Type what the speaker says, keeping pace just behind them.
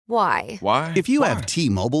Why? Why? If you have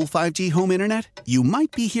T-Mobile 5G home internet, you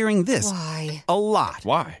might be hearing this Why? a lot.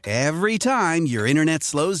 Why? Every time your internet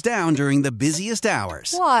slows down during the busiest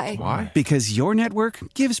hours. Why? Why? Because your network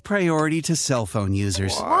gives priority to cell phone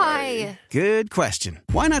users. Why? Good question.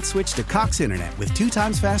 Why not switch to Cox Internet with 2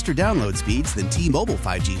 times faster download speeds than T-Mobile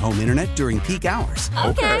 5G home internet during peak hours?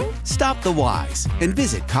 Okay. Stop the whys and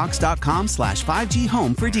visit cox.com/5G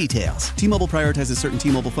home for details. T-Mobile prioritizes certain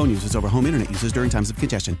T-Mobile phone users over home internet users during times of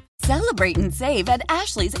congestion. Celebrate and save at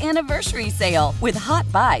Ashley's Anniversary Sale. With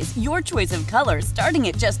Hot Buys, your choice of colors starting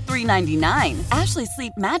at just $3.99. Ashley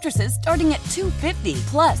Sleep mattresses starting at $2.50.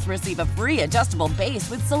 Plus, receive a free adjustable base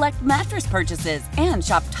with select mattress purchases. And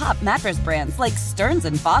shop top mattress brands like Stearns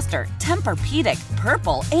 & Foster, Tempur-Pedic,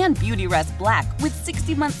 Purple, and Beautyrest Black with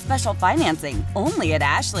 60-month special financing. Only at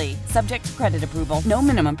Ashley. Subject to credit approval. No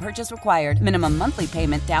minimum purchase required. Minimum monthly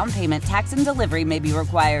payment, down payment, tax, and delivery may be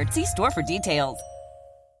required. See store for details.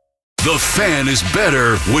 The Fan is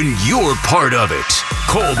better when you're part of it.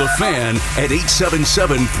 Call The Fan at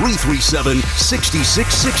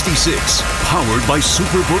 877-337-6666. Powered by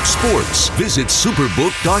Superbook Sports. Visit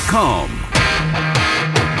superbook.com.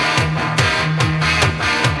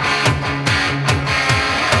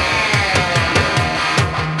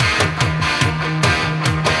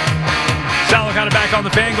 Sal kind of back on The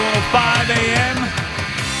Fan going at 5 a.m.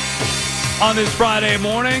 on this Friday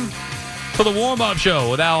morning. For the warm-up show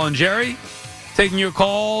with Al and Jerry, taking your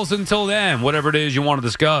calls until then, whatever it is you want to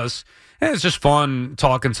discuss. And it's just fun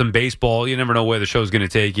talking some baseball. You never know where the show's going to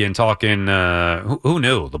take you, and talking, who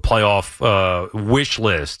knew, the playoff wish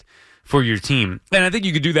list for your team. And I think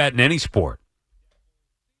you could do that in any sport,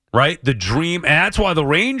 right? The dream, and that's why the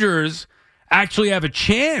Rangers actually have a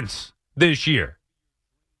chance this year.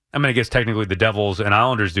 I mean, I guess technically the Devils and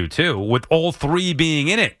Islanders do too, with all three being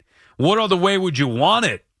in it. What other way would you want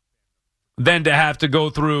it than to have to go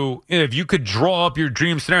through? If you could draw up your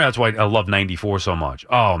dream scenario, that's why I love 94 so much.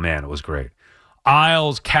 Oh, man, it was great.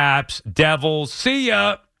 Isles, Caps, Devils, see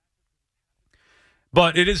ya.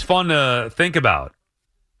 But it is fun to think about.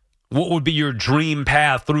 What would be your dream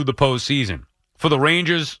path through the postseason? For the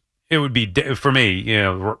Rangers, it would be, for me,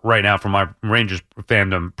 right now from my Rangers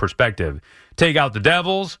fandom perspective, take out the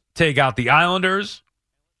Devils, take out the Islanders,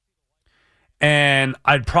 and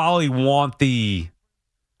I'd probably want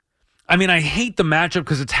I hate the matchup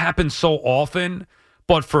because it's happened so often,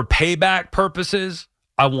 but for payback purposes,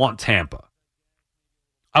 I want Tampa.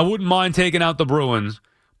 I wouldn't mind taking out the Bruins,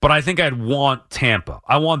 but I think I'd want Tampa.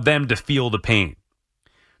 I want them to feel the pain.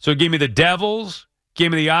 So give me the Devils,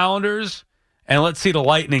 give me the Islanders, and let's see the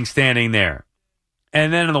Lightning standing there.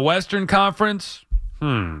 And then in the Western Conference,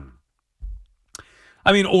 Oilers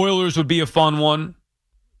would be a fun one.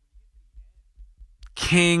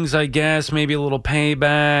 Kings, I guess, maybe a little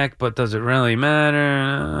payback, but does it really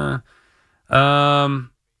matter?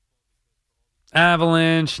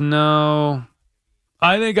 Avalanche, no.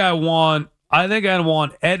 I think I'd want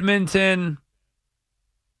Edmonton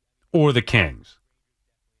or the Kings.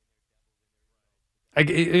 It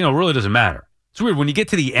really doesn't matter. It's weird when you get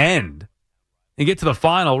to the end, you get to the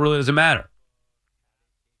final, it really doesn't matter.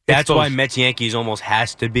 That's why Mets-Yankees almost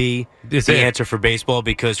has to be the answer for baseball,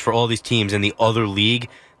 because for all these teams in the other league,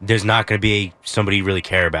 there's not going to be somebody you really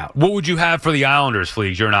care about. What would you have for the Islanders,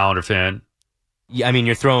 Fleegs? You're an Islander fan. Yeah,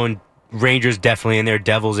 you're throwing Rangers definitely in there,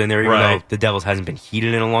 Devils in there, even though the Devils hasn't been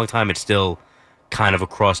heated in a long time. It's still kind of a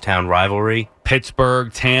crosstown rivalry.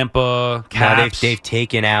 Pittsburgh, Tampa, Caps. Now they've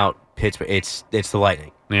taken out Pittsburgh. It's the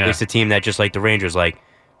Lightning. Yeah. It's the team that, just like the Rangers,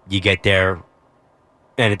 you get there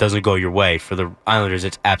and it doesn't go your way. For the Islanders,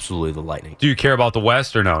 it's absolutely the Lightning. Do you care about the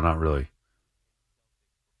West or no? Not really.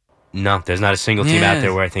 No, there's not a single team out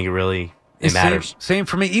there where I think it matters. Same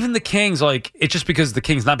for me. Even the Kings, it's just because the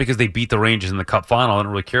Kings, not because they beat the Rangers in the Cup final. I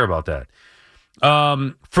don't really care about that.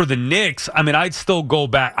 For the Knicks, I'd still go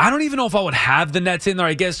back. I don't even know if I would have the Nets in there.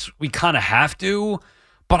 I guess we kind of have to,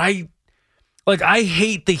 but I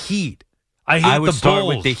hate the Heat. I would start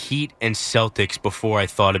Bulls. with the Heat and Celtics before I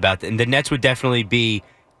thought about that. And the Nets would definitely be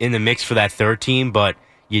in the mix for that third team, but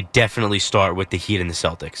you definitely start with the Heat and the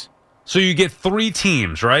Celtics. So you get three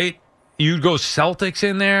teams, right? You'd go Celtics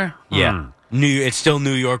in there? Yeah. It's still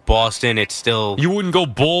New York, Boston. It's still... You wouldn't go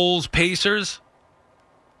Bulls, Pacers?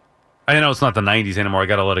 I know it's not the 90s anymore. I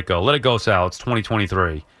got to let it go. Let it go, Sal. It's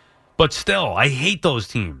 2023. But still, I hate those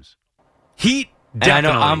teams. Heat, definitely.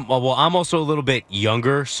 And I know I'm also a little bit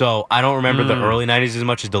younger, so I don't remember the early 90s as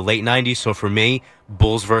much as the late 90s. So for me,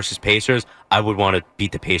 Bulls versus Pacers, I would want to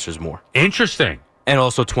beat the Pacers more. Interesting. And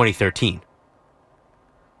also 2013.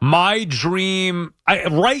 My dream,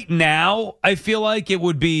 right now, I feel like it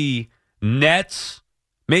would be Nets,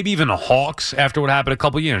 maybe even the Hawks after what happened a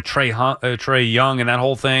couple of years, Trey Young and that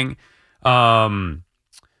whole thing. I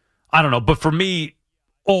don't know. But for me,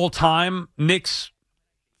 all time, Knicks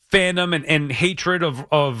fandom and hatred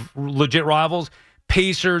of legit rivals,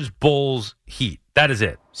 Pacers, Bulls, Heat. That is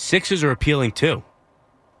it. Sixers are appealing too.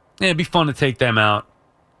 Yeah, it'd be fun to take them out.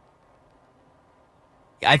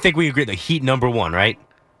 I think we agree. The Heat number one, right?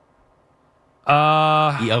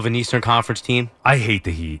 Of an Eastern Conference team. I hate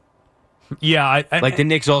the Heat. Yeah, like the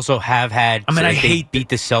Knicks also have had. I mean, I hate beat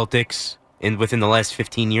the Celtics within the last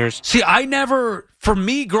 15 years. See, for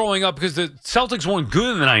me growing up, because the Celtics weren't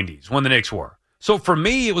good in the 90s when the Knicks were. So for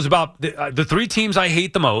me, it was about the three teams I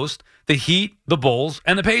hate the most: the Heat, the Bulls,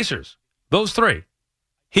 and the Pacers. Those three: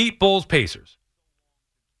 Heat, Bulls, Pacers.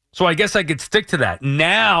 So I guess I could stick to that.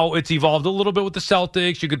 Now it's evolved a little bit with the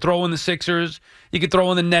Celtics. You could throw in the Sixers. You could throw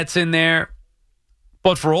in the Nets in there.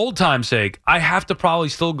 But for old time's sake, I have to probably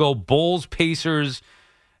still go Bulls, Pacers,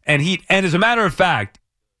 and Heat. And as a matter of fact,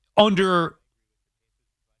 under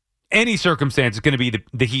any circumstance, it's going to be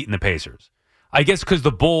the Heat and the Pacers. I guess because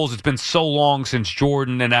the Bulls, it's been so long since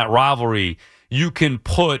Jordan and that rivalry, you can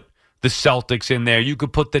put the Celtics in there. You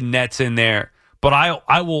could put the Nets in there. But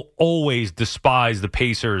I will always despise the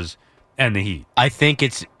Pacers and the Heat. I think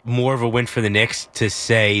it's more of a win for the Knicks to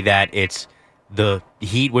say that it's the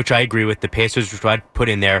Heat, which I agree with, the Pacers, which I'd put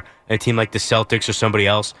in there, a team like the Celtics or somebody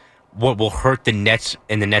else. What will hurt the Nets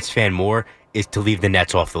and the Nets fan more is to leave the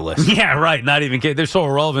Nets off the list. Yeah, right. Not even kidding. They're so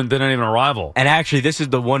irrelevant, they're not even a rival. And actually, this is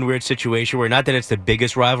the one weird situation where not that it's the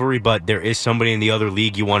biggest rivalry, but there is somebody in the other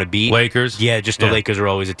league you want to beat. Lakers? Yeah, just the Lakers are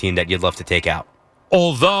always a team that you'd love to take out.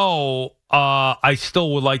 Although, I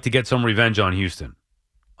still would like to get some revenge on Houston.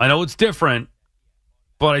 I know it's different,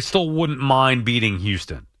 but I still wouldn't mind beating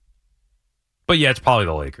Houston. But yeah, it's probably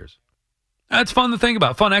the Lakers. That's fun to think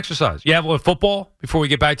about. Fun exercise. You have football before we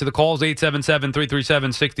get back to the calls.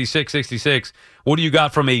 877-337-6666. What do you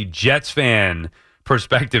got from a Jets fan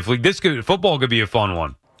perspective? Like football could be a fun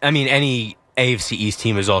one. I mean, any AFC East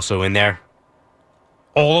team is also in there.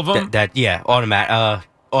 All of them?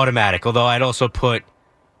 Automatic. Although I'd put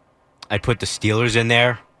the Steelers in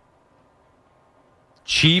there.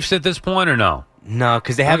 Chiefs at this point or no? No,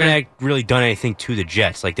 because they haven't really done anything to the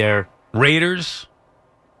Jets. Like they're Raiders,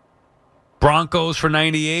 Broncos for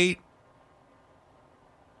 98.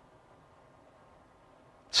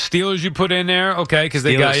 Steelers you put in there, okay, because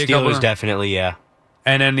they got you. Steelers definitely, yeah.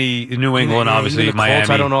 And then the New England, obviously, the Miami. Colts,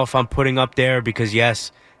 I don't know if I'm putting up there because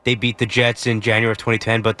yes, they beat the Jets in January of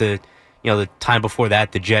 2010, but the time before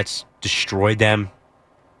that, the Jets destroyed them.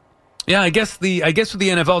 Yeah, I guess with the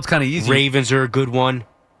NFL, it's kind of easy. Ravens are a good one.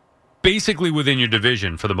 Basically within your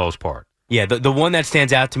division for the most part. Yeah, the one that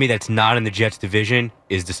stands out to me that's not in the Jets division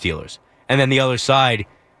is the Steelers. And then the other side,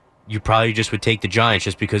 you probably just would take the Giants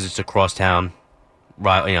just because it's a crosstown,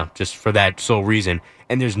 just for that sole reason.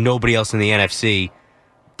 And there's nobody else in the NFC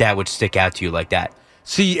that would stick out to you like that.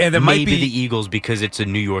 See, and it might be the Eagles because it's a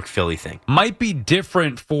New York Philly thing. Might be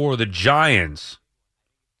different for the Giants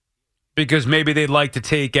because maybe they'd like to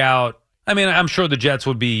take out. I mean, I'm sure the Jets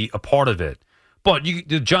would be a part of it, but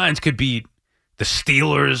the Giants could beat the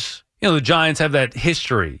Steelers. The Giants have that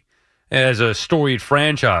history as a storied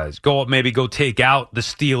franchise. Go take out the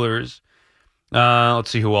Steelers. Let's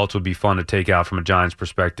see who else would be fun to take out from a Giants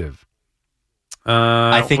perspective.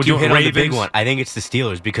 I think you hit on the big one. I think it's the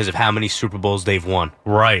Steelers because of how many Super Bowls they've won.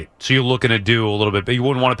 Right. So you're looking to do a little bit, but you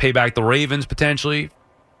wouldn't want to pay back the Ravens potentially?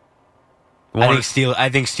 I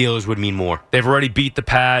think Steelers would mean more. They've already beat the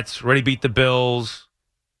Pats, already beat the Bills,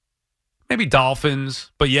 maybe Dolphins.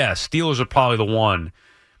 But yeah, Steelers are probably the one.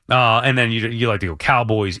 And then you like to go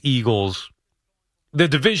Cowboys, Eagles. The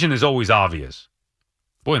division is always obvious.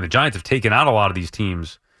 Boy, and the Giants have taken out a lot of these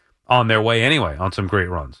teams on their way anyway, on some great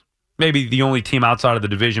runs. Maybe the only team outside of the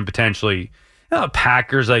division potentially,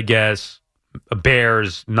 Packers, I guess,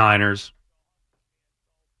 Bears, Niners.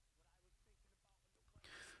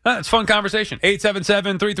 It's a fun conversation.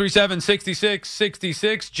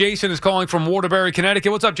 877-337-6666. Jason is calling from Waterbury,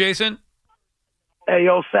 Connecticut. What's up, Jason? Hey,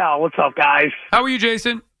 yo, Sal. What's up, guys? How are you,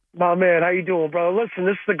 Jason? My man, how you doing, brother? Listen,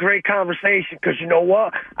 this is a great conversation because you know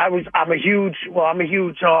what? I'm a huge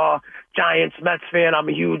Giants, Mets fan. I'm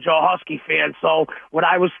a huge Husky fan. So what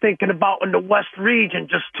I was thinking about in the West region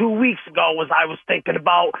just 2 weeks ago was I was thinking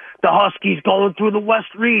about the Huskies going through the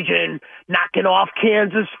West region, knocking off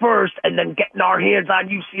Kansas first, and then getting our hands on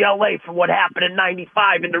UCLA for what happened in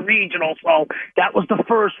 '95 in the regional. So that was the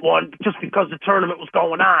first one, just because the tournament was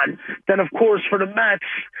going on. Then, of course, for the Mets,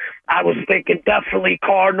 I was thinking definitely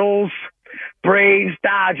Cardinals, Braves,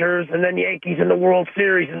 Dodgers, and then Yankees in the World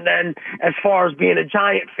Series. And then as far as being a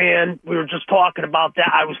Giant fan, we were just talking about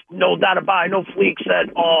that. I was no doubt about it. I know Fleek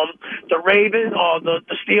said the Ravens or the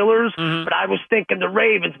Steelers, but I was thinking the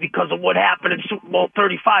Ravens because of what happened in Super Bowl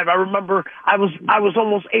 35. I remember I was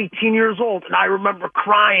almost 18 years old, and I remember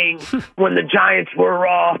crying when the Giants were,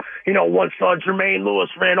 once Jermaine Lewis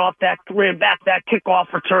ran back that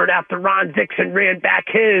kickoff return after Ron Dixon ran back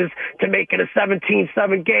his to make it a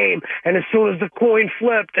 17-7 game. And as soon as the coin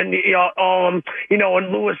flipped and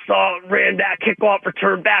and Lewis ran that kickoff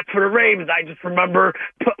return back for the Ravens, I just remember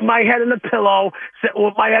putting my head in the pillow, sitting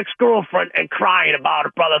with my ex-girlfriend and crying about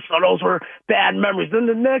it, brother. So those were bad memories. Then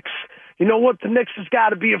the Knicks, you know what? The Knicks has got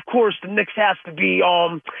to be, of course, the Knicks has to be,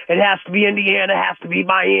 it has to be Indiana, it has to be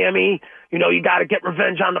Miami. You got to get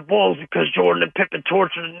revenge on the Bulls because Jordan and Pippen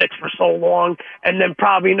tortured the Knicks for so long. And then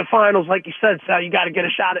probably in the finals, like you said, Sal, you got to get a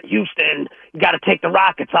shot at Houston. You got to take the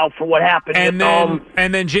Rockets out for what happened.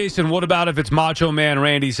 And then, Jason, what about if it's Macho Man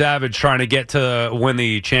Randy Savage trying to get to win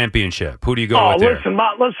the championship? Who do you go with there?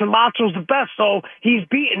 Listen, Macho's the best, so he's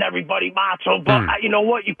beating everybody, Macho. But you know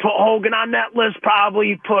what? You put Hogan on that list, probably.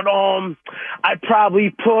 You put, I'd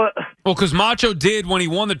probably put... Well, because Macho did, when he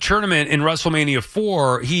won the tournament in WrestleMania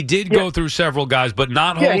 4, he did go through several guys, but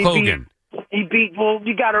not Hulk Hogan. He beat,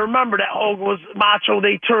 you got to remember that Hogan was Macho.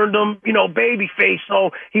 They turned him, babyface,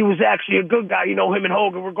 so he was actually a good guy. Him and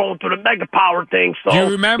Hogan were going through the mega power thing. So,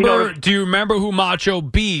 do you remember who Macho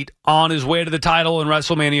beat on his way to the title in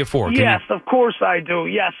WrestleMania 4? Yes, of course I do.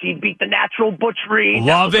 Yes, he beat the Natural Butch Reed.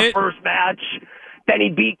 Love that was it. The first match. Then he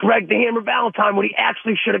beat Greg the Hammer Valentine when he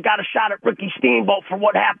actually should have got a shot at Ricky Steamboat for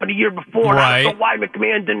what happened a year before. Right. I don't know why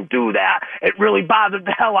McMahon didn't do that. It really bothered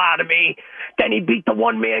the hell out of me. Then he beat the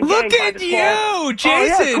one-man gang. Look at you,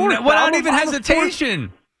 Jason, without even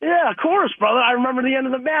hesitation. Yeah, of course, brother. I remember the end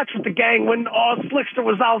of the match with the gang when Slickster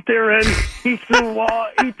was out there and he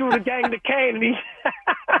threw the gang to Kane and he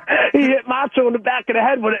hit Macho in the back of the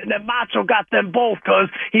head with it, and then Macho got them both because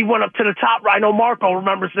he went up to the top. I know Marco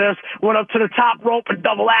remembers this. Went up to the top rope and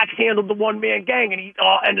double axe handled the one-man gang, and he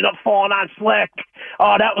ended up falling on Slick.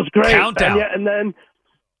 Oh, that was great. Countdown.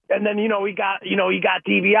 And then he got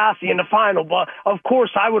DiBiase in the final, but of course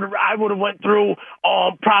I would have went through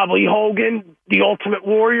probably Hogan, the Ultimate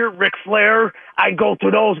Warrior, Ric Flair. I'd go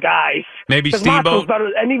through those guys. Maybe Steamboat,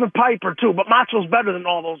 and even Piper too. But Macho's better than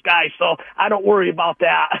all those guys, so I don't worry about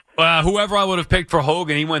that. Whoever I would have picked for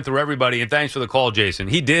Hogan, he went through everybody. And thanks for the call, Jason.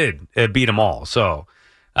 He did beat them all. So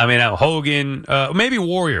I mean, Hogan, maybe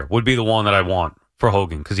Warrior would be the one that I want for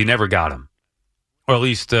Hogan because he never got him, or at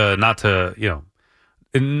least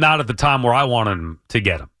not at the time where I wanted him to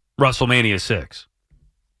get him. WrestleMania 6.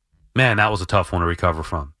 Man, that was a tough one to recover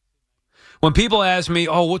from. When people ask me,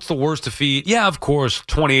 what's the worst defeat? Yeah, of course,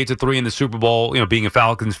 28-3 in the Super Bowl. Being a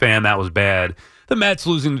Falcons fan, that was bad. The Mets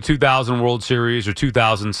losing the 2000 World Series or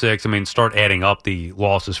 2006. Start adding up the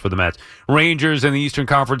losses for the Mets. Rangers in the Eastern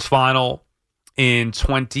Conference Final in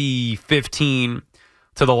 2015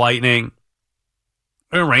 to the Lightning.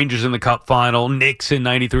 Rangers in the Cup Final. Knicks in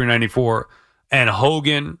 93-94. And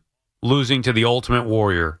Hogan losing to the Ultimate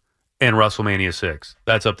Warrior in WrestleMania 6.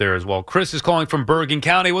 That's up there as well. Chris is calling from Bergen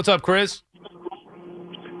County. What's up, Chris?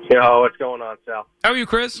 Yo, what's going on, Sal? How are you,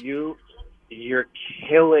 Chris? You're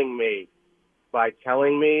killing me by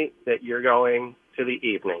telling me that you're going to the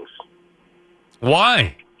evenings.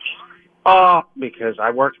 Why? Because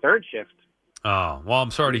I work third shift. Oh, well,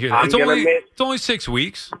 I'm sorry to hear that. It's only 6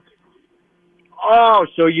 weeks. Oh,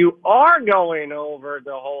 so you are going over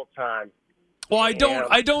the whole time. Well, I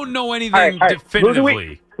don't know anything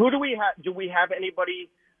definitively. Who do we have? Do we have anybody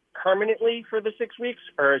permanently for the 6 weeks,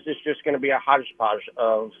 or is this just going to be a hodgepodge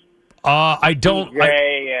of? I don't.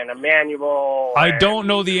 DJ and Emmanuel. I don't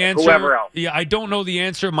know the answer. Whoever else. Yeah, I don't know the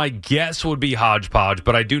answer. My guess would be hodgepodge,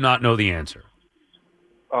 but I do not know the answer.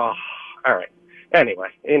 Oh, all right. Anyway,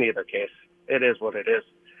 in either case, it is what it is.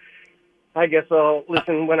 I guess I'll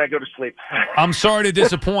listen when I go to sleep. I'm sorry to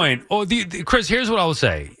disappoint. Chris, here's what I will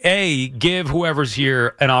say. A, give whoever's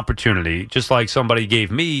here an opportunity, just like somebody gave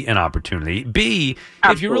me an opportunity. B,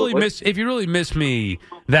 Absolutely. if you really miss me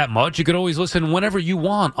that much, you could always listen whenever you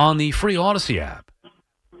want on the free Odyssey app.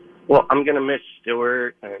 Well, I'm going to miss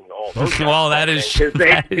Stewart and all those guys. Well, that is true.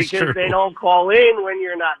 Because they don't call in when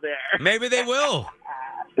you're not there. Maybe they will.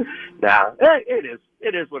 Nah, it is.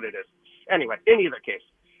 It is what it is. Anyway, in either case.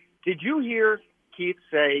 Did you hear Keith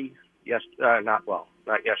say, not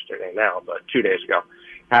yesterday now, but 2 days ago,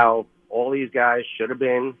 how all these guys should have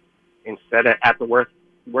been, instead of at the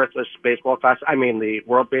worthless baseball classic, the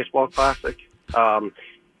World Baseball Classic,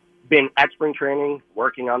 been at spring training,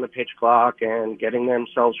 working on the pitch clock and getting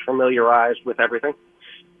themselves familiarized with everything?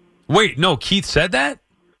 Wait, no, Keith said that?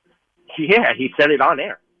 Yeah, he said it on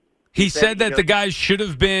air. He said that the guys should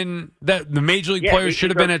have been, that the Major League players should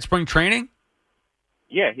have been at spring training?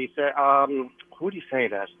 Yeah, he said, who did he say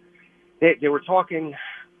it as? They were talking,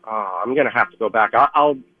 I'm going to have to go back.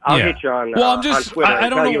 I'll hit you on, on Twitter I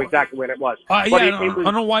don't tell know you exactly when it was. I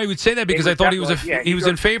don't know why he would say that, because I thought he was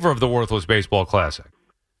in favor of the Worthless Baseball Classic.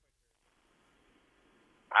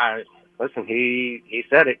 Listen, he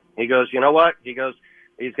said it. He goes, you know what? He goes,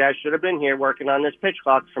 these guys should have been here working on this pitch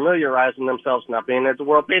clock, familiarizing themselves, not being at the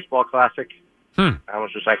World Baseball Classic. I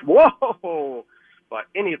was just like, whoa! But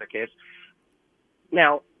in either case,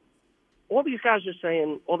 now, all these guys are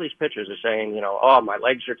saying, all these pitchers are saying, you know, oh, my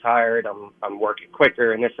legs are tired, I'm working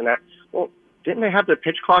quicker, and this and that. Well, didn't they have the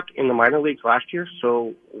pitch clock in the minor leagues last year?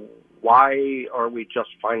 So why are we just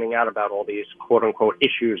finding out about all these quote-unquote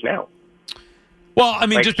issues now? Well, I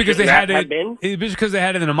mean, just because they had it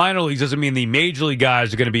in the minor leagues doesn't mean the major league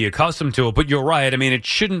guys are going to be accustomed to it. But you're right. I mean, it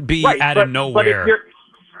shouldn't be out of nowhere.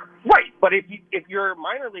 But if your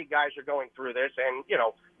minor league guys are going through this and, you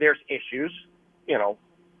know, there's issues, you know,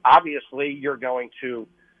 obviously you're going to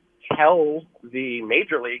tell the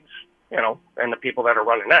major leagues, you know, and the people that are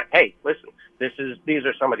running that, hey, listen, these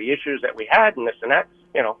are some of the issues that we had and this and that.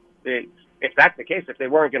 You know, if that's the case, if they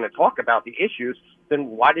weren't going to talk about the issues, then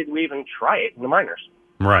why did we even try it in the minors?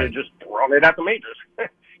 Right. They're just throwing it at the majors.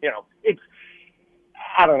 You know,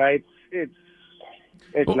 I don't know.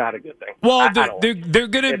 It's not a good thing. Well, there's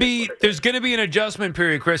going to be an adjustment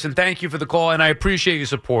period, Chris, and thank you for the call, and I appreciate your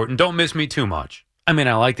support, and don't miss me too much. I mean,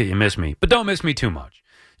 I like that you miss me, but don't miss me too much.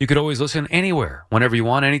 You could always listen anywhere, whenever you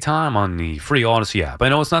want, anytime on the free Odyssey app. I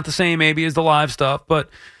know it's not the same maybe as the live stuff, but,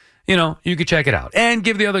 you know, you could check it out. And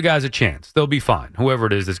give the other guys a chance. They'll be fine, whoever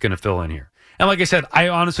it is that's going to fill in here. And like I said, I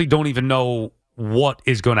honestly don't even know what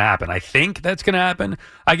is going to happen. I think that's going to happen.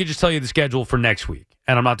 I could just tell you the schedule for next week,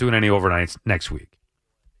 and I'm not doing any overnights next week.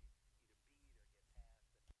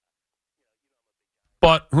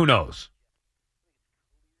 But who knows?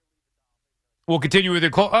 We'll continue with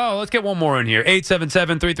your call. Oh, let's get one more in here.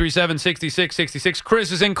 877-337-6666.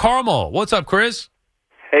 Chris is in Carmel. What's up, Chris?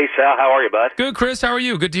 Hey, Sal. How are you, bud? Good, Chris. How are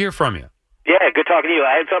you? Good to hear from you. Yeah, good talking to you.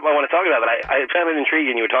 I had something I want to talk about, but I found it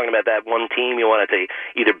intriguing. You were talking about that one team you wanted to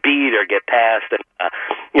either beat or get past. And,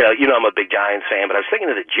 you know I'm a big Giants fan, but I was thinking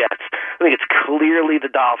of the Jets. I think it's clearly the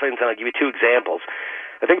Dolphins, and I'll give you two examples.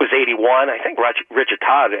 I think it was 81. I think Richard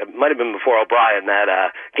Todd, it might have been before O'Brien,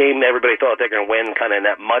 that game everybody thought they were going to win, kind of in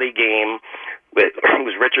that muddy game. It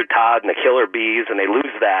was Richard Todd and the Killer Bees, and they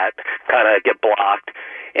lose that, kind of get blocked.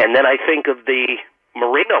 And then I think of the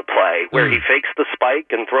Marino play where he fakes the spike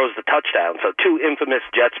and throws the touchdown. So two infamous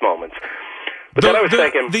Jets moments. But then I was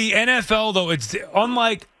thinking... The NFL, though, it's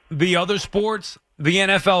unlike the other sports, the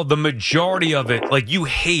NFL, the majority of it, like, you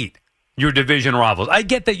hate your division rivals. I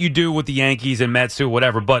get that you do with the Yankees and Mets or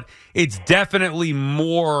whatever, but it's definitely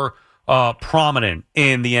more prominent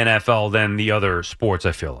in the NFL than the other sports,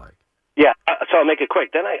 I feel like. Yeah, so I'll make it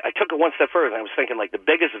quick. Then I took it one step further, and I was thinking, like, the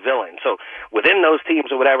biggest villain. So within those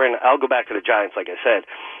teams or whatever, and I'll go back to the Giants, like I said,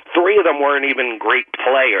 three of them weren't even great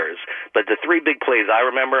players, but the three big plays I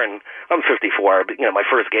remember, and I'm 54, but, you know, my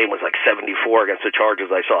first game was like 74 against the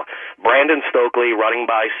Chargers. I saw Brandon Stokely running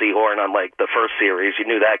by Seahorn on, like, the first series. You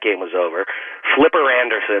knew that game was over. Flipper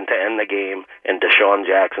Anderson to end the game, and Deshaun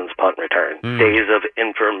Jackson's punt return. Days of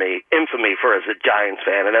infamy for as a Giants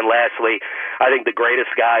fan. And then lastly, I think the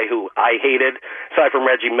greatest guy who I hated, aside from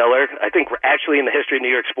Reggie Miller, I think actually in the history of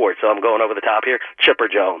New York sports, so I'm going over the top here, Chipper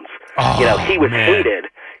Jones. He was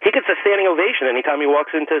hated. He gets a standing ovation anytime he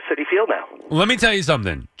walks into Citi Field now. Let me tell you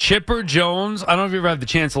something. Chipper Jones, I don't know if you ever had the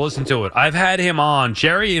chance to listen to it. I've had him on.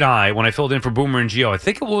 Jerry and I, when I filled in for Boomer and Gio, I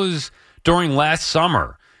think it was during last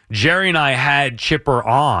summer, Jerry and I had Chipper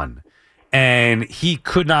on, and he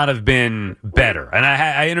could not have been better. And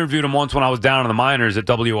I interviewed him once when I was down in the minors at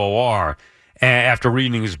WOR after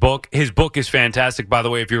reading his book. His book is fantastic, by the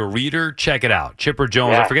way. If you're a reader, check it out. Chipper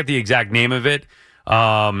Jones, I forget the exact name of it.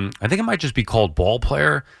 I think it might just be called Ball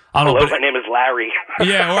Player. I don't know. My name is Larry.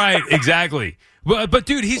 Yeah, right, exactly. But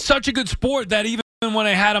dude, he's such a good sport that even when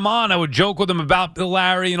I had him on, I would joke with him about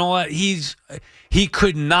Larry and all that. He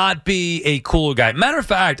could not be a cooler guy. Matter of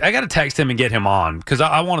fact, I got to text him and get him on because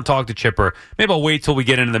I want to talk to Chipper. Maybe I'll wait till we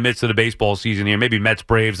get into the midst of the baseball season here. Maybe Mets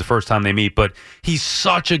Braves the first time they meet. But he's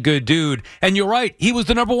such a good dude. And you're right. He was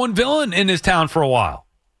the number one villain in his town for a while.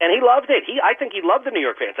 And he loved it. I think he loved the New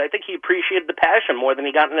York fans. I think he appreciated the passion more than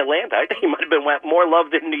he got in Atlanta. I think he might have been more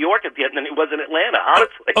loved in New York at the end than he was in Atlanta,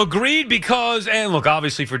 honestly. Agreed, because, and look,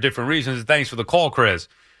 obviously for different reasons. Thanks for the call, Chris.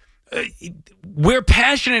 We're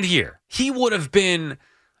passionate here. He would have been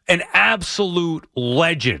an absolute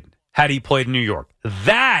legend had he played in New York.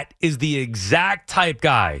 That is the exact type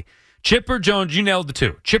guy. Chipper Jones, you nailed the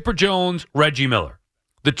two. Chipper Jones, Reggie Miller.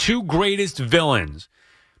 The two greatest villains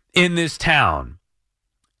in this town.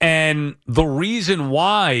 And the reason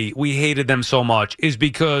why we hated them so much is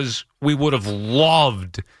because we would have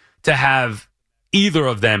loved to have either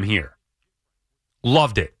of them here.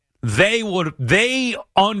 Loved it. They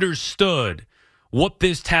understood what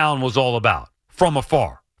this town was all about from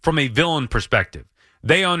afar, from a villain perspective.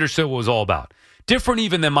 They understood what it was all about. Different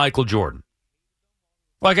even than Michael Jordan.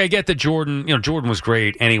 Like, I get that Jordan was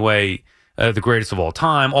great anyway, the greatest of all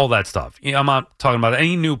time, all that stuff. I'm not talking about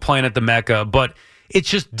any new playing at the Mecca, but it's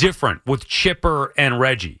just different with Chipper and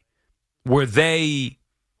Reggie, where they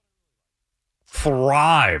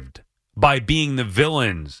thrived by being the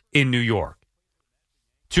villains in New York.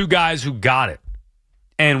 Two guys who got it.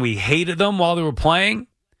 And we hated them while they were playing,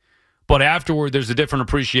 but afterward there's a different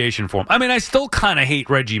appreciation for them. I mean, I still kind of hate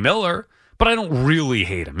Reggie Miller, but I don't really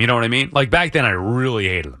hate him. You know what I mean? Like, back then I really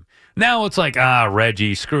hated him. Now it's like,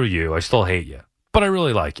 Reggie, screw you. I still hate you. But I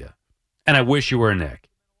really like you. And I wish you were a Knick.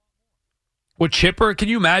 With Chipper, can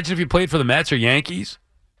you imagine if he played for the Mets or Yankees?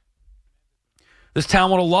 This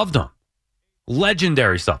town would have loved him.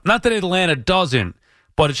 Legendary stuff. Not that Atlanta doesn't,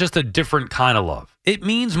 but it's just a different kind of love. It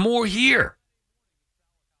means more here.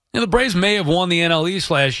 The Braves may have won the NL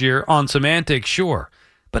East last year on semantics, sure,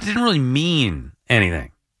 but it didn't really mean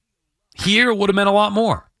anything. Here, it would have meant a lot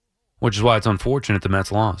more, which is why it's unfortunate the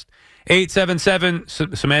Mets lost. 877,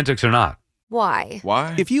 semantics or not. Why?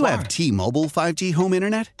 Why? If you have T-Mobile 5G home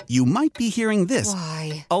internet, you might be hearing this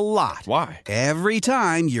Why? a lot. Why? Every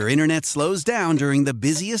time your internet slows down during the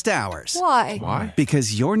busiest hours. Why? Why?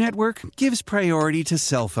 Because your network gives priority to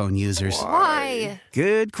cell phone users. Why?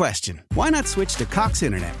 Good question. Why not switch to Cox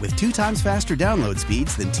Internet with 2 times faster download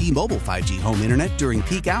speeds than T-Mobile 5G home internet during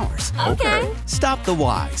peak hours? Okay. Stop the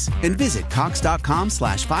whys and visit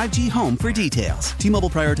cox.com/5G home for details. T-Mobile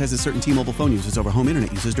prioritizes certain T-Mobile phone users over home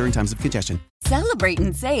internet users during times of congestion. Celebrate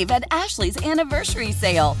and save at Ashley's Anniversary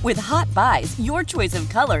Sale. With Hot Buys, your choice of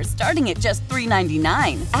colors starting at just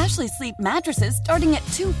 $3.99. Ashley Sleep mattresses starting at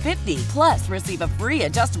 $2.50. Plus, receive a free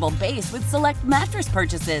adjustable base with select mattress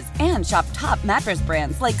purchases. And shop top mattress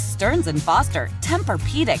brands like Stearns & Foster,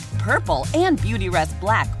 Tempur-Pedic, Purple, and Beautyrest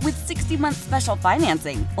Black with 60-month special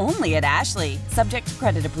financing. Only at Ashley. Subject to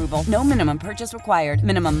credit approval. No minimum purchase required.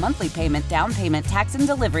 Minimum monthly payment, down payment, tax, and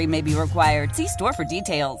delivery may be required. See store for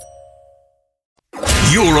details.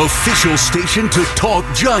 Your official station to talk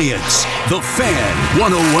Giants. The Fan,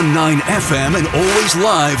 101.9 FM, and always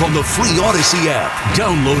live on the free Odyssey app.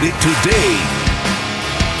 Download it today.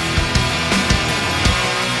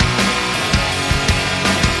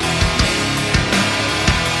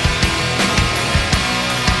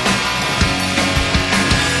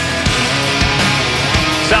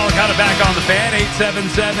 Salicata back on the Fan.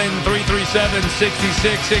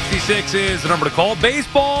 877-337-6666 is the number to call.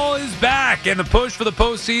 Baseball is back, and the push for the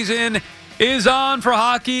postseason is on for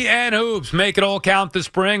hockey and hoops. Make it all count this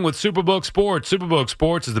spring with Superbook Sports. Superbook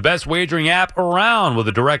Sports is the best wagering app around with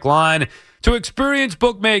a direct line to experienced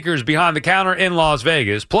bookmakers behind the counter in Las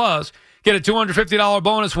Vegas. Plus, get a $250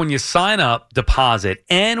 bonus when you sign up, deposit,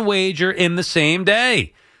 and wager in the same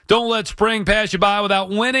day. Don't let spring pass you by without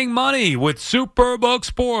winning money with Superbook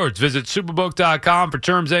Sports. Visit superbook.com for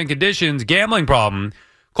terms and conditions. Gambling problem?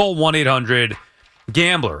 Call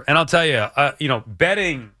 1-800-GAMBLER. And I'll tell you,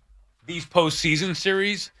 betting these postseason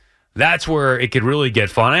series, that's where it could really get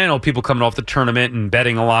fun. I know people coming off the tournament and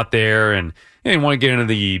betting a lot there, and you want to get into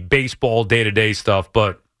the baseball day-to-day stuff,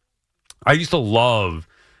 but I used to love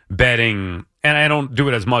betting, and I don't do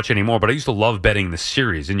it as much anymore, but I used to love betting the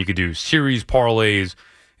series, and you could do series parlays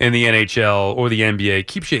in the NHL or the NBA.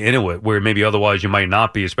 Keeps you into it where maybe otherwise you might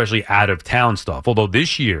not be, especially out-of-town stuff. Although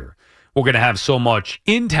this year we're going to have so much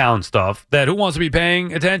in-town stuff that who wants to be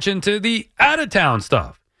paying attention to the out-of-town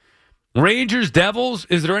stuff? Rangers, Devils,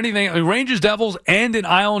 is there anything? Rangers, Devils, and an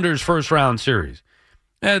Islanders first-round series.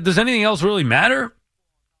 Does anything else really matter?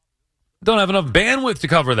 Don't have enough bandwidth to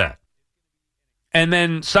cover that. And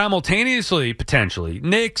then simultaneously, potentially,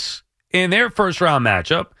 Knicks in their first-round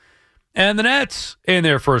matchup, and the Nets in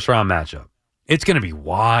their first-round matchup. It's going to be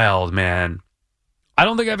wild, man. I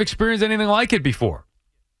don't think I've experienced anything like it before.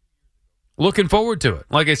 Looking forward to it.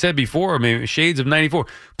 Like I said before, I mean, shades of 94.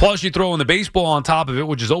 Plus, you throw in the baseball on top of it,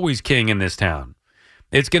 which is always king in this town.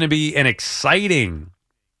 It's going to be an exciting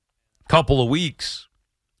couple of weeks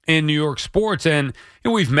in New York sports. And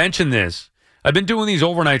we've mentioned this. I've been doing these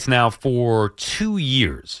overnights now for 2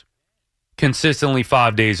 years. Consistently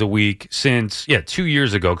 5 days a week since 2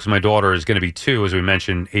 years ago, because my daughter is going to be 2, as we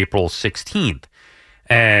mentioned, April 16th.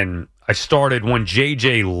 And I started when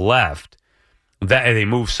JJ left. That they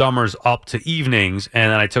moved summers up to evenings,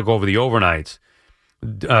 and then I took over the overnights.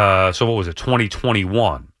 So what was it?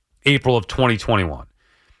 2021, April of 2021,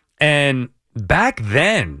 and back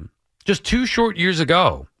then, just 2 short years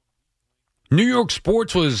ago, New York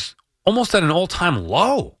sports was almost at an all-time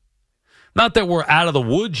low. Not that we're out of the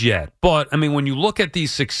woods yet, but I mean, when you look at the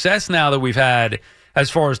success now that we've had as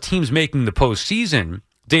far as teams making the postseason,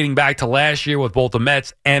 dating back to last year with both the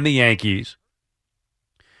Mets and the Yankees,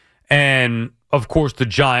 and of course the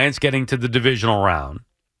Giants getting to the divisional round.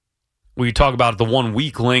 We talk about the 1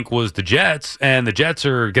 weak link was the Jets, and the Jets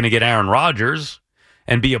are going to get Aaron Rodgers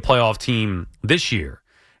and be a playoff team this year.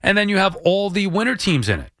 And then you have all the winter teams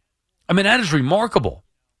in it. I mean, that is remarkable.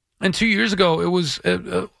 And 2 years ago, it was,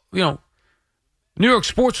 New York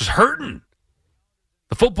sports was hurting.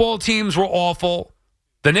 The football teams were awful.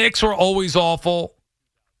 The Knicks were always awful.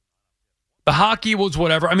 The hockey was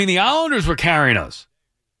whatever. I mean, the Islanders were carrying us.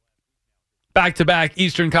 Back-to-back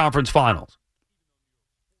Eastern Conference Finals.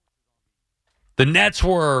 The Nets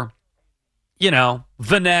were,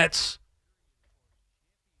 the Nets.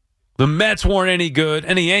 The Mets weren't any good.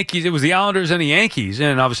 And the Yankees, it was the Islanders and the Yankees.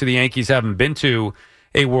 And obviously the Yankees haven't been to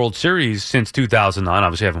a World Series since 2009.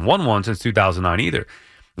 Obviously haven't won one since 2009 either.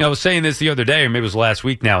 I was saying this the other day, or maybe it was last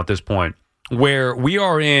week now at this point, where we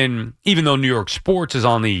are in, even though New York sports is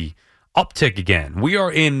on the uptick again, we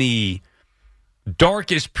are in the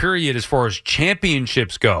darkest period as far as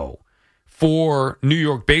championships go for New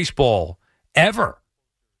York baseball ever.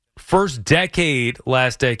 First decade,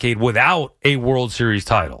 last decade, without a World Series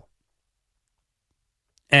title.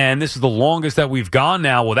 And this is the longest that we've gone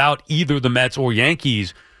now without either the Mets or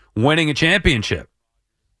Yankees winning a championship.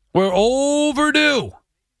 We're overdue.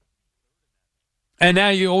 And now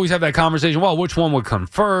you always have that conversation, well, which one would come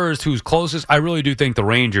first? Who's closest? I really do think the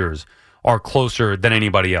Rangers are closer than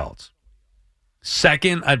anybody else.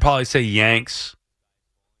 Second, I'd probably say Yanks.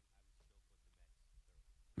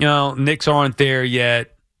 Knicks aren't there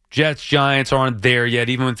yet. Jets, Giants aren't there yet.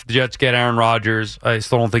 Even if the Jets get Aaron Rodgers, I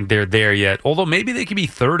still don't think they're there yet. Although maybe they could be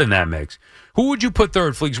third in that mix. Who would you put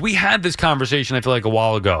third, Fleeks? We had this conversation, I feel like, a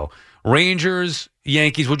while ago. Rangers,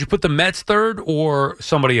 Yankees. Would you put the Mets third or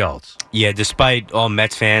somebody else? Yeah, despite all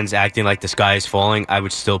Mets fans acting like the sky is falling, I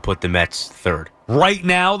would still put the Mets third. Right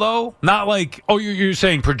now, though? Not like, you're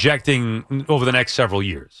saying projecting over the next several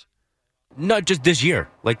years. No, just this year.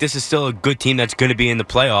 Like, this is still a good team that's going to be in the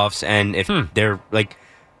playoffs. And if they're, like,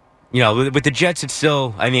 with the Jets, it's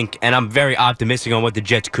still, and I'm very optimistic on what the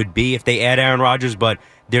Jets could be if they add Aaron Rodgers, but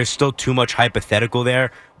there's still too much hypothetical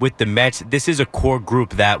there. With the Mets, this is a core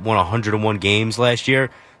group that won 101 games last year.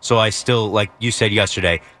 So I still, like you said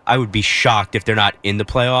yesterday, I would be shocked if they're not in the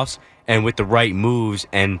playoffs. And with the right moves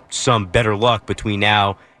and some better luck between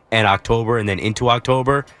now and October and then into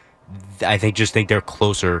October, I think they're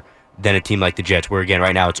closer than a team like the Jets, where, again,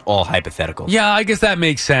 right now it's all hypothetical. Yeah, I guess that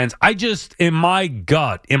makes sense. I just, in my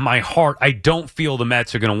gut, in my heart, I don't feel the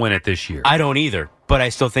Mets are going to win it this year. I don't either, but I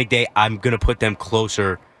still think I'm going to put them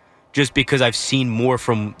closer just because I've seen more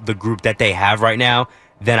from the group that they have right now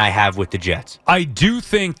than I have with the Jets. I do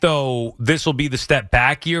think, though, this will be the step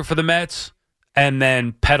back year for the Mets. And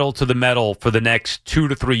then pedal to the metal for the next 2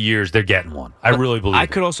 to 3 years, they're getting one. I really believe I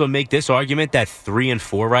could also make this argument that 3 and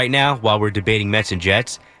 4 right now, while we're debating Mets and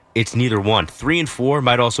Jets, it's neither one. 3 and 4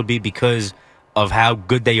 might also be because of how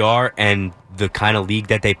good they are and the kind of league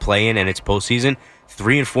that they play in and its postseason.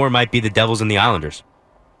 3 and 4 might be the Devils and the Islanders.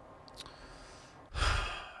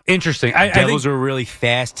 Interesting. Devils are a really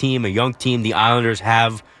fast team, a young team. The Islanders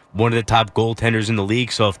have one of the top goaltenders in the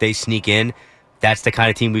league, so if they sneak in, that's the kind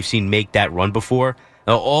of team we've seen make that run before.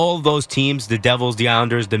 Now, all of those teams, the Devils, the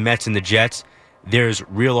Islanders, the Mets, and the Jets, there's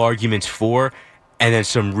real arguments for, and then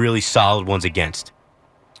some really solid ones against.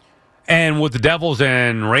 And with the Devils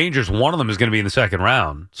and Rangers, one of them is going to be in the second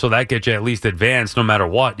round. So that gets you at least advanced no matter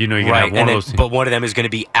what. You're going to have one of those teams. But one of them is going to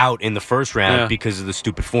be out in the first round because of the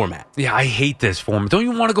stupid format. Yeah, I hate this format. Don't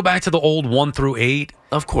you want to go back to the old 1 through 8?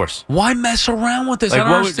 Of course. Why mess around with this? I don't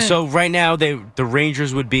understand. So right now, the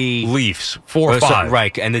Rangers would be Leafs, 4 or 5.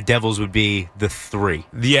 Right, and the Devils would be the 3.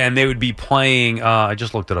 Yeah, and they would be playing, I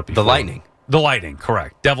just looked it up before. The Lightning. The Lightning,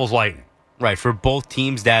 correct. Devils Lightning. Right, for both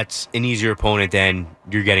teams, that's an easier opponent than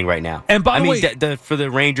you're getting right now. And by the way, for the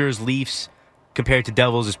Rangers, Leafs, compared to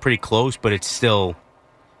Devils, is pretty close, but it's still...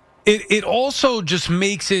 It also just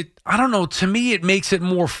makes it, I don't know, to me it makes it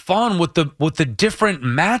more fun with the different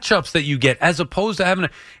matchups that you get, as opposed to having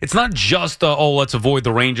it's not just, let's avoid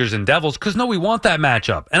the Rangers and Devils, because no, we want that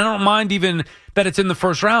matchup. And I don't mind even that it's in the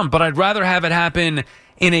first round, but I'd rather have it happen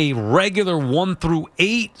in a regular 1 through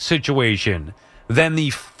 8 situation than the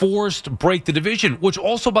forced break the division, which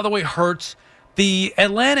also, by the way, hurts the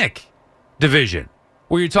Atlantic division,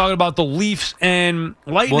 where you're talking about the Leafs and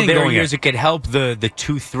Lightning. Well, there are going years it could help the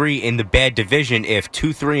 2-3 in the bad division if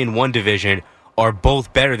 2-3 in one division are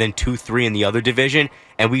both better than 2-3 in the other division.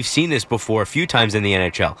 And we've seen this before a few times in the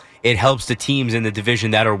NHL. It helps the teams in the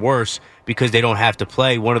division that are worse because they don't have to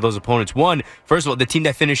play one of those opponents. First of all, the team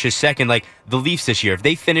that finishes second, like the Leafs this year, if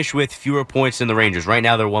they finish with fewer points than the Rangers, right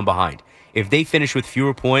now they're one behind. If they finish with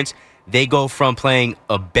fewer points, they go from playing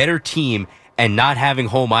a better team and not having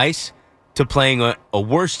home ice to playing a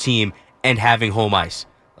worse team and having home ice.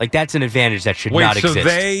 Like, that's an advantage that should not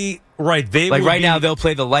exist. Right now they'll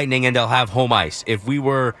play the Lightning and they'll have home ice. If we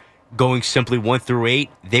were going simply 1 through 8,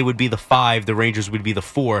 they would be the 5, the Rangers would be the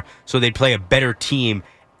 4, so they'd play a better team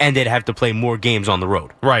and they'd have to play more games on the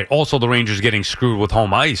road. Right. Also, the Rangers getting screwed with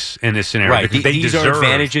home ice in this scenario. Right. These are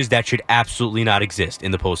advantages that should absolutely not exist in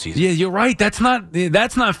the postseason. Yeah, you're right. That's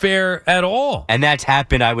not fair at all. And that's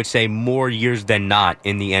happened, I would say, more years than not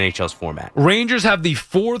in the NHL's format. Rangers have the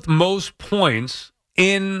 4th most points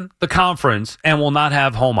in the conference and will not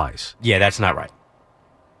have home ice. Yeah, that's not right.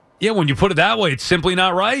 Yeah, when you put it that way, it's simply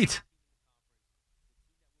not right.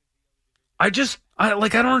 I don't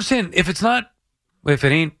understand. If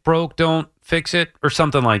it ain't broke, don't fix it, or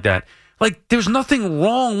something like that. Like, there's nothing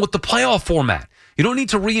wrong with the playoff format. You don't need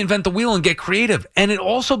to reinvent the wheel and get creative. And it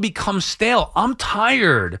also becomes stale. I'm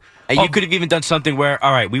tired. And you could have even done something where,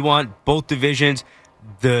 all right, we want both divisions,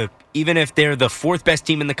 even if they're the 4th best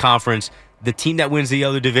team in the conference, the team that wins the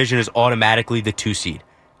other division is automatically the 2 seed.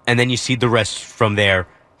 And then you seed the rest from there,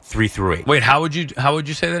 3 through 8. Wait, how would you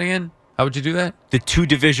say that again? How would you do that? The 2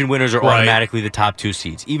 division winners are automatically the top 2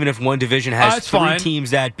 seeds, even if one division has 3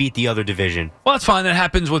 teams that beat the other division. Well, that's fine. That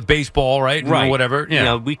happens with baseball, right? Right. Or whatever. Yeah. You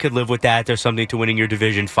know, we could live with that. There's something to winning your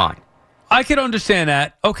division. Fine. I could understand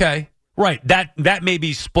that. Okay. Right. That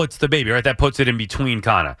maybe splits the baby, right? That puts it in between,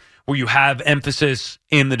 kind of, where you have emphasis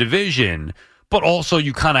in the division, but also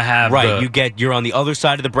you kind of have you're on the other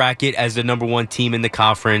side of the bracket as the number 1 team in the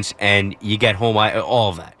conference, and you get home all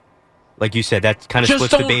of that. Like you said, that kind of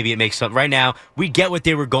splits the baby. It makes something. Right now, we get what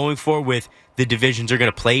they were going for with the divisions are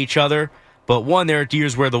going to play each other. But there are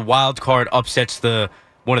years where the wild card upsets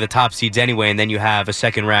one of the top seeds anyway, and then you have a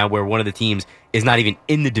second round where one of the teams is not even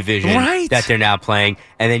in the division that they're now playing,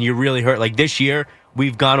 and then you're really hurt. Like this year,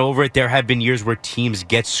 we've gone over it. There have been years where teams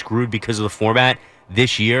get screwed because of the format.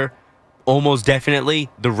 This year, almost definitely,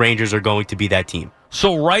 the Rangers are going to be that team.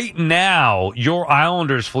 So right now, your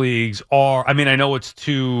Islanders leagues are, I know it's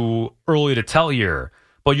too early to tell here,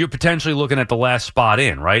 but you're potentially looking at the last spot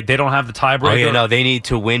in, right? They don't have the tiebreaker. Oh, yeah, no, they need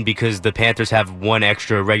to win because the Panthers have one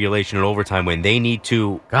extra regulation and overtime win. They need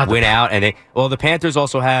to win out. And the Panthers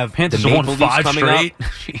also have the Maple Leafs coming up.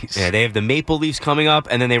 Yeah, they have the Maple Leafs coming up,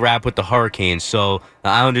 and then they wrap with the Hurricanes. So the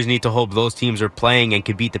Islanders need to hope those teams are playing and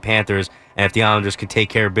can beat the Panthers. And if the Islanders can take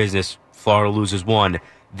care of business, Florida loses 1.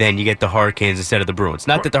 Then you get the Hurricanes instead of the Bruins.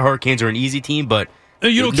 Not that the Hurricanes are an easy team, but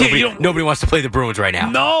nobody wants to play the Bruins right now.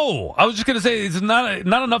 No. I was just going to say, it's not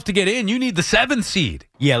enough to get in. You need the 7th seed.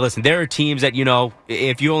 Yeah, listen, there are teams that,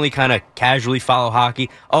 if you only kind of casually follow hockey,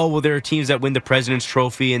 there are teams that win the President's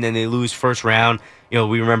Trophy and then they lose first round.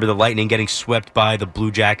 We remember the Lightning getting swept by the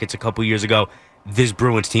Blue Jackets a couple years ago. This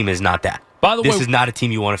Bruins team is not that. By the way, this is not a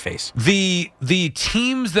team you want to face. The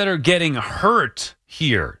teams that are getting hurt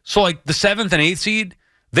here, so like the 7th and 8th seed,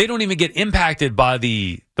 they don't even get impacted by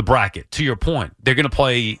the bracket, to your point. They're going to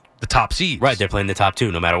play the top seeds. Right, they're playing the top 2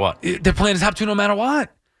 no matter what. They're playing the top 2 no matter what.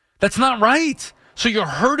 That's not right. So you're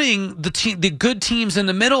hurting the good teams in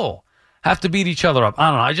the middle have to beat each other up. I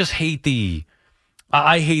don't know. I just hate the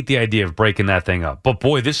idea of breaking that thing up. But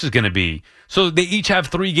boy, this is going to be... So they each have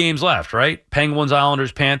 3 games left, right? Penguins,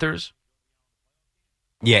 Islanders, Panthers?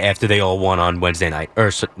 Yeah, after they all won on Thursday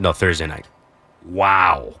night.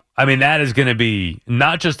 Wow. That is going to be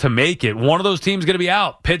not just to make it. One of those teams going to be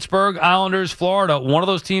out. Pittsburgh, Islanders, Florida. One of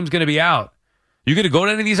those teams going to be out. You going to go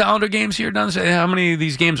to any of these Islander games here? How many of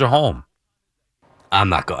these games are home? I'm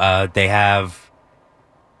not going. They have.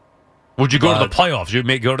 Would you go to the playoffs? You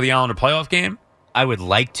may go to the Islander playoff game? I would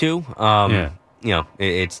like to.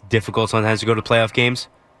 It's difficult sometimes to go to playoff games.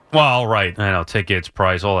 Well, right. I know. Tickets,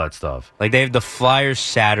 price, all that stuff. Like, they have the Flyers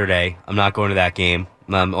Saturday. I'm not going to that game.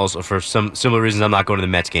 Also, for some similar reasons, I'm not going to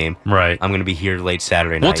the Mets game. Right. I'm going to be here late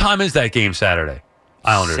Saturday night. What time is that game Saturday?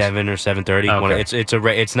 Islanders. 7 or 7:30.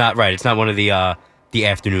 Okay. It's not right. It's not one of the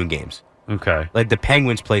afternoon games. Okay. Like, the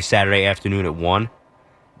Penguins play Saturday afternoon at 1.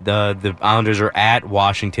 The Islanders are at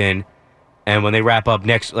Washington, and when they wrap up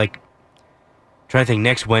next, trying to think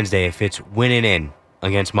next Wednesday if it's winning in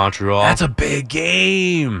against Montreal. That's a big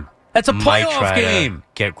game. That's a might playoff try game.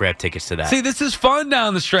 to grab tickets to that. See, this is fun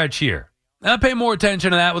down the stretch here. I'll pay more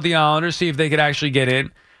attention to that with the Islanders, see if they could actually get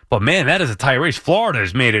in. But, man, that is a tight race. Florida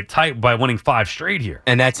has made it tight by winning 5 straight here.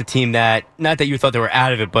 And that's a team that, not that you thought they were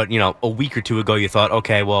out of it, but, a week or two ago you thought,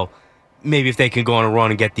 okay, well, maybe if they can go on a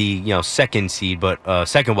run and get the, second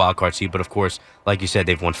wild card seed. But, of course, like you said,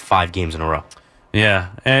 they've won 5 games in a row. Yeah.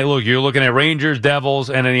 And, look, you're looking at Rangers, Devils,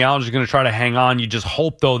 and then the Islanders are going to try to hang on. You just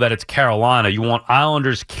hope, though, that it's Carolina. You want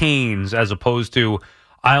Islanders, Canes, as opposed to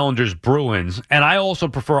Islanders, Bruins. And I also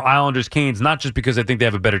prefer Islanders, Canes, not just because I think they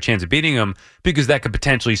have a better chance of beating them, because that could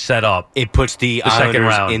potentially set up it puts the Islanders second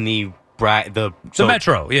round in the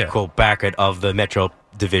Metro, quote, bracket of the Metro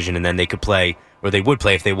division, and then they could play, or they would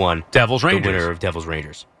play if they won, Devils, Rangers. The winner of Devils,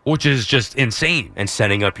 Rangers. Which is just insane. And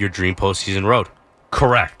setting up your dream postseason road.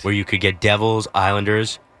 Correct. Where you could get Devils,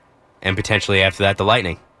 Islanders, and potentially after that, the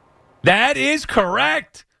Lightning. That is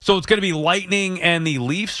correct. So it's going to be Lightning and the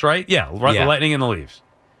Leafs, right? Yeah, right. Yeah. The Lightning and the Leafs.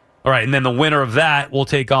 All right, and then the winner of that will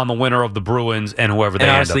take on the winner of the Bruins and whoever they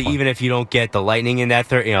end up honestly, on. Even if you don't get the Lightning in that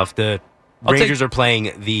third, if the Rangers are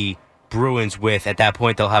playing the Bruins at that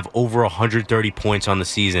point, they'll have over 130 points on the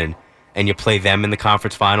season, and you play them in the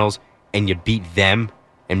conference finals, and you beat them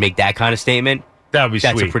and make that kind of statement. That would be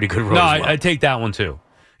That's sweet. a pretty good road. No, as well. I'd take that one too.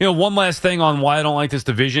 One last thing on why I don't like this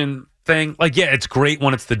division thing. It's great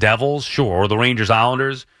when it's the Devils, sure, or the Rangers,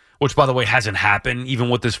 Islanders, which, by the way, hasn't happened,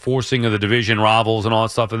 even with this forcing of the division rivals and all that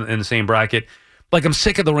stuff in the same bracket. I'm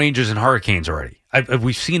sick of the Rangers and Hurricanes already.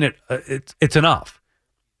 We've seen it. It's enough.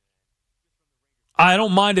 I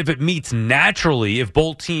don't mind if it meets naturally, if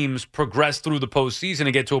both teams progress through the postseason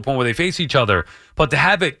and get to a point where they face each other. But to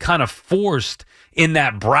have it kind of forced in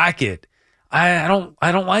that bracket, I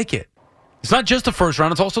don't like it. It's not just the first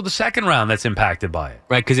round; it's also the second round that's impacted by it.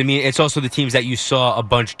 Right, because it's also the teams that you saw a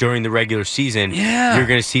bunch during the regular season. Yeah, you're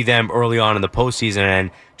going to see them early on in the postseason, and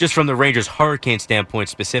just from the Rangers Hurricane standpoint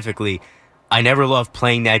specifically, I never loved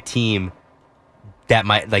playing that team that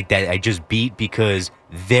I just beat because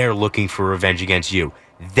they're looking for revenge against you.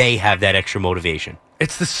 They have that extra motivation.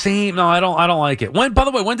 It's the same. No, I don't like it. By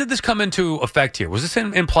the way, when did this come into effect here? Was this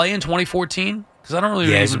in play in 2014? Because I don't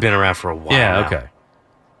really. Yeah, it's been around for a while. Yeah. now. Okay.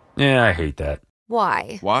 Yeah, I hate that.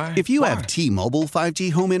 Why? If you have T-Mobile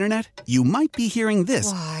 5G home internet, you might be hearing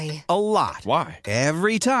this Why? a lot. Why?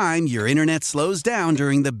 Every time your internet slows down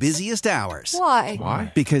during the busiest hours.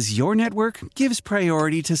 Why? Because your network gives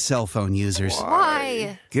priority to cell phone users.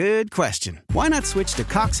 Why? Good question. Why not switch to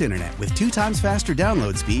Cox Internet with 2 times faster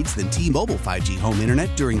download speeds than T-Mobile 5G home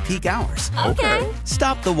internet during peak hours? Okay.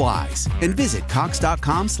 Stop the whys and visit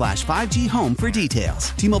cox.com/5G home for details.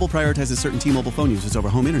 T-Mobile prioritizes certain T-Mobile phone users over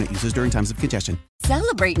home internet users during times of congestion.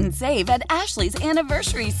 Celebrate and save at Ashley's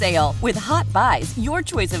Anniversary Sale. With Hot Buys, your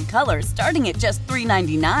choice of colors starting at just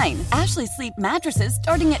 $3.99. Ashley Sleep mattresses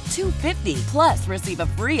starting at $2.50. Plus, receive a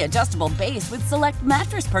free adjustable base with select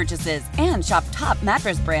mattress purchases. And shop top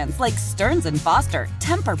mattress brands like Stearns & Foster,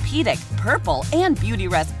 Tempur-Pedic, Purple, and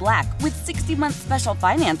Beautyrest Black with 60-month special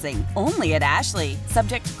financing. Only at Ashley.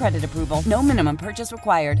 Subject to credit approval. No minimum purchase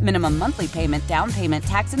required. Minimum monthly payment, down payment,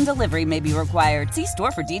 tax, and delivery may be required. See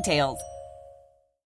store for details.